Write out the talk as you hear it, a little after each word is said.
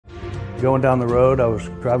Going down the road, I was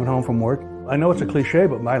driving home from work. I know it's a cliche,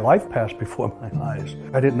 but my life passed before my eyes.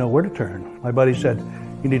 I didn't know where to turn. My buddy said,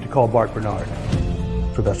 "You need to call Bart Bernard."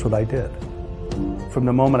 So that's what I did. From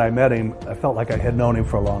the moment I met him, I felt like I had known him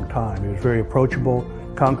for a long time. He was very approachable,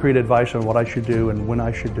 concrete advice on what I should do and when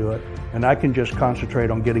I should do it. And I can just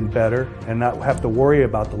concentrate on getting better and not have to worry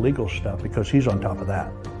about the legal stuff because he's on top of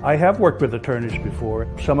that. I have worked with attorneys before.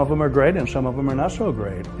 Some of them are great and some of them are not so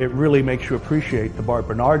great. It really makes you appreciate the Bart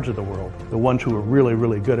Bernards of the world, the ones who are really,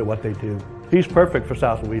 really good at what they do. He's perfect for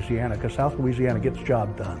South Louisiana because South Louisiana gets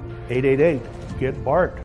job done. 888, get Bart.